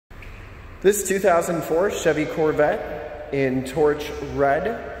This 2004 Chevy Corvette in torch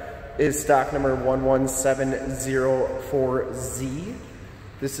red is stock number 11704Z.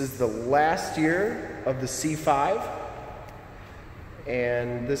 This is the last year of the C5,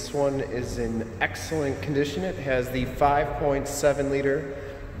 and this one is in excellent condition. It has the 5.7 liter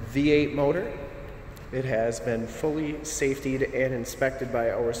V8 motor. It has been fully safetied and inspected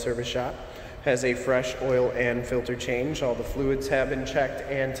by our service shop. Has a fresh oil and filter change. All the fluids have been checked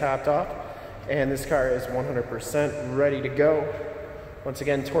and topped off, and this car is 100% ready to go. Once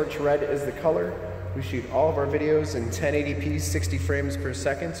again, torch red is the color. We shoot all of our videos in 1080p 60 frames per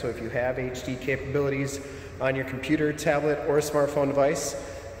second, so if you have HD capabilities on your computer, tablet, or smartphone device,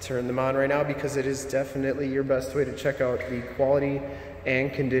 turn them on right now, because it is definitely your best way to check out the quality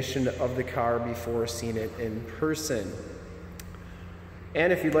and condition of the car before seeing it in person.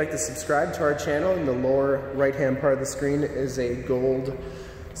 And if you'd like to subscribe to our channel, in the lower right hand part of the screen is a gold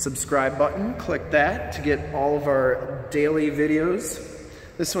subscribe button. Click that to get all of our daily videos.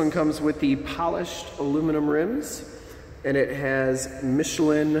 This one comes with the polished aluminum rims, and it has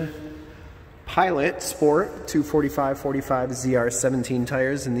Michelin Pilot Sport 245/45 ZR17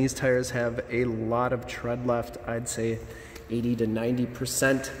 tires, and these tires have a lot of tread left. I'd say 80 to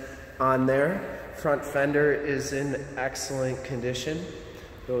 90% on there. Front fender is in excellent condition.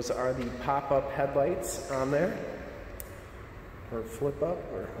 Those are the pop-up headlights on there, or flip up,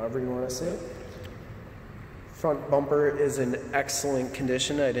 or however you want to say it. Front bumper is in excellent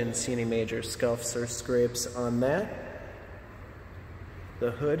condition. I didn't see any major scuffs or scrapes on that.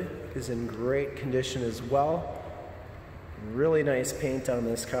 The hood is in great condition as well. Really nice paint on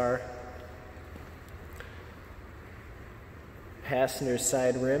this car. Passenger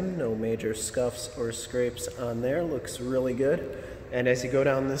side rim, no major scuffs or scrapes on there. Looks really good. And as you go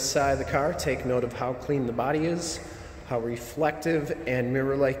down this side of the car, take note of how clean the body is, how reflective and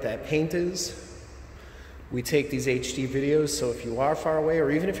mirror-like that paint is. We take these HD videos, so if you are far away, or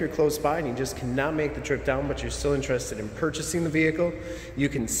even if you're close by and you just cannot make the trip down, but you're still interested in purchasing the vehicle, you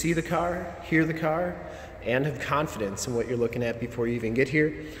can see the car, hear the car, and have confidence in what you're looking at before you even get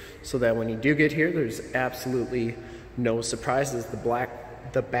here, so that when you do get here, there's absolutely no surprises.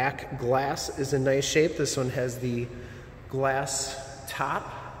 The back glass is in nice shape. This one has the glass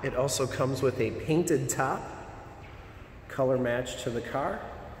top. It also comes with a painted top, color match to the car.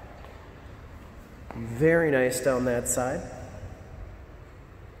 Very nice down that side.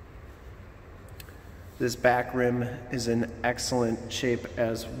 This back rim is in excellent shape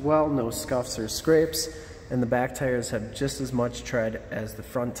as well. No scuffs or scrapes, and the back tires have just as much tread as the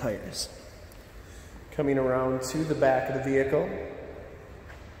front tires. Coming around to the back of the vehicle.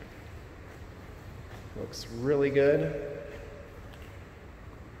 Looks really good.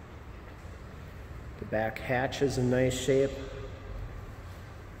 The back hatch is in nice shape.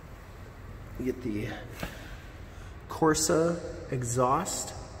 You get the Corsa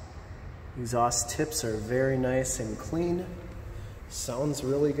exhaust. Exhaust tips are very nice and clean. Sounds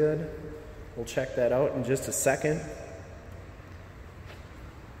really good. We'll check that out in just a second.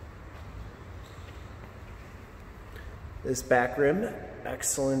 This back rim,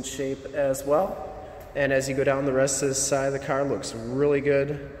 excellent shape as well. And as you go down the rest of this side of the car, looks really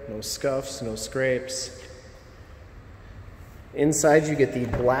good. No scuffs, no scrapes. Inside you get the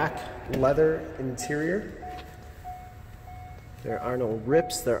black leather interior. There are no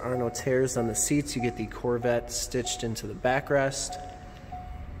rips, there are no tears on the seats. You get the Corvette stitched into the backrest.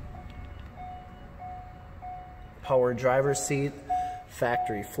 Power driver's seat,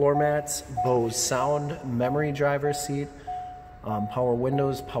 factory floor mats, Bose sound, memory driver's seat, power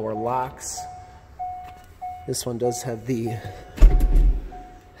windows, power locks. This one does have the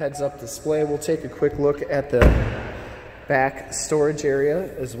heads-up display. We'll take a quick look at the back storage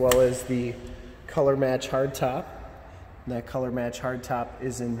area, as well as the color match hardtop. And that color match hardtop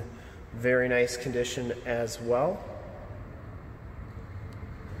is in very nice condition as well.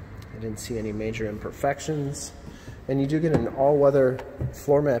 I didn't see any major imperfections. And you do get an all-weather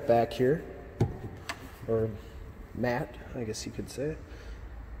floor mat back here, or mat, I guess you could say.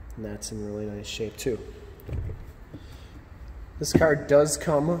 And that's in really nice shape too. This car does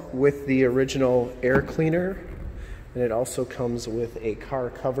come with the original air cleaner, and it also comes with a car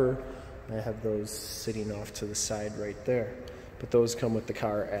cover. I have those sitting off to the side right there, but those come with the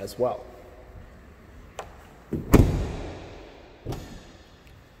car as well.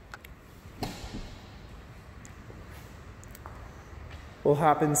 We'll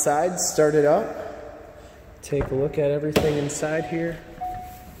hop inside, start it up, take a look at everything inside here.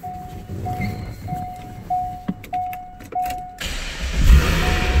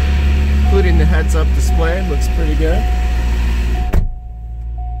 Including the heads-up display, looks pretty good.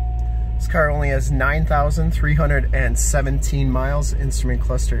 car only has 9,317 miles. Instrument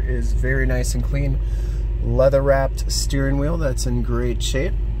cluster is very nice and clean. Leather wrapped steering wheel that's in great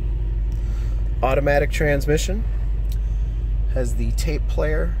shape. Automatic transmission. Has the tape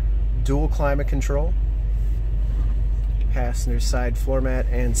player, dual climate control. Passenger side floor mat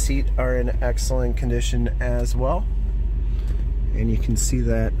and seat are in excellent condition as well. And you can see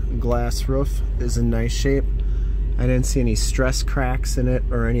that glass roof is in nice shape. I didn't see any stress cracks in it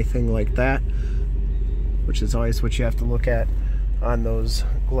or anything like that, which is always what you have to look at on those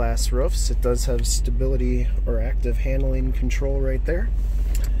glass roofs. It does have stability or active handling control right there.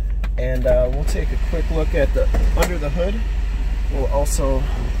 And we'll take a quick look at the under the hood. We'll also,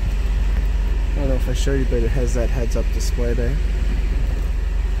 I don't know if I showed you, but it has that heads-up display there.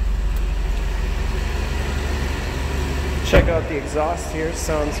 Check out the exhaust here,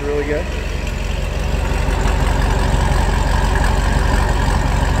 sounds really good.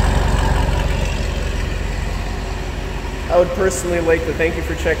 I would personally like to thank you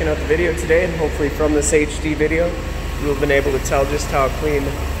for checking out the video today, and hopefully from this HD video you'll have been able to tell just how clean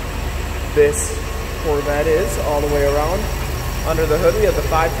this Corvette is all the way around. Under the hood we have the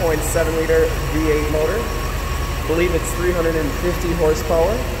 5.7 liter V8 motor. I believe it's 350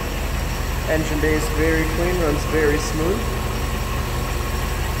 horsepower. Engine bay is very clean, runs very smooth.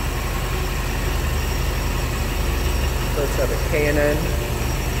 Let's have a K&N. I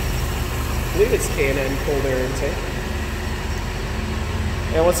believe it's K&N cold air intake.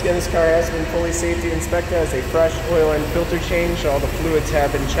 And once again, this car has been fully safety inspected, has a fresh oil and filter change. All the fluids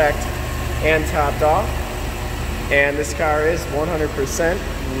have been checked and topped off. And this car is 100%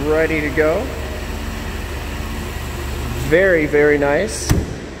 ready to go. Very, very nice.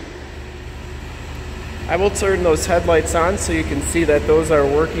 I will turn those headlights on so you can see that those are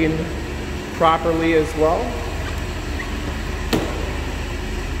working properly as well.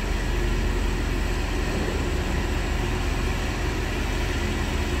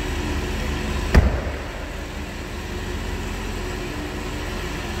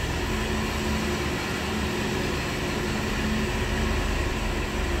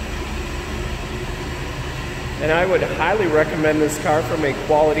 And I would highly recommend this car from a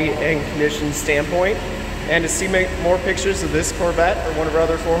quality and condition standpoint. And to see more pictures of this Corvette or one of our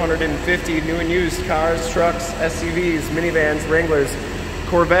other 450 new and used cars, trucks, SUVs, minivans, Wranglers,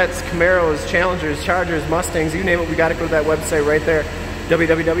 Corvettes, Camaros, Challengers, Chargers, Mustangs, you name it, we got to go to that website right there,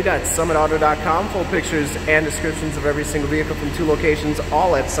 www.summitauto.com. Full pictures and descriptions of every single vehicle from 2 locations,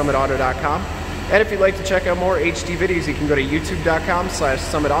 all at summitauto.com. And if you'd like to check out more HD videos, you can go to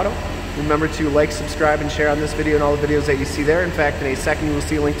youtube.com/summitauto. Remember to like, subscribe, and share on this video and all the videos that you see there. In fact, in a second you will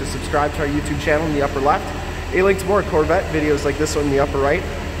see a link to subscribe to our YouTube channel in the upper left, a link to more Corvette videos like this one in the upper right,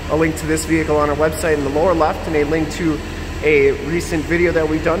 a link to this vehicle on our website in the lower left, and a link to a recent video that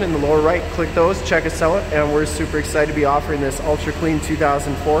we've done in the lower right. Click those, check us out, and we're super excited to be offering this ultra clean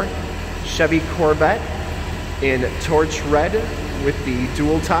 2004 Chevy Corvette in torch red with the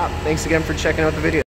dual top. Thanks again for checking out the video.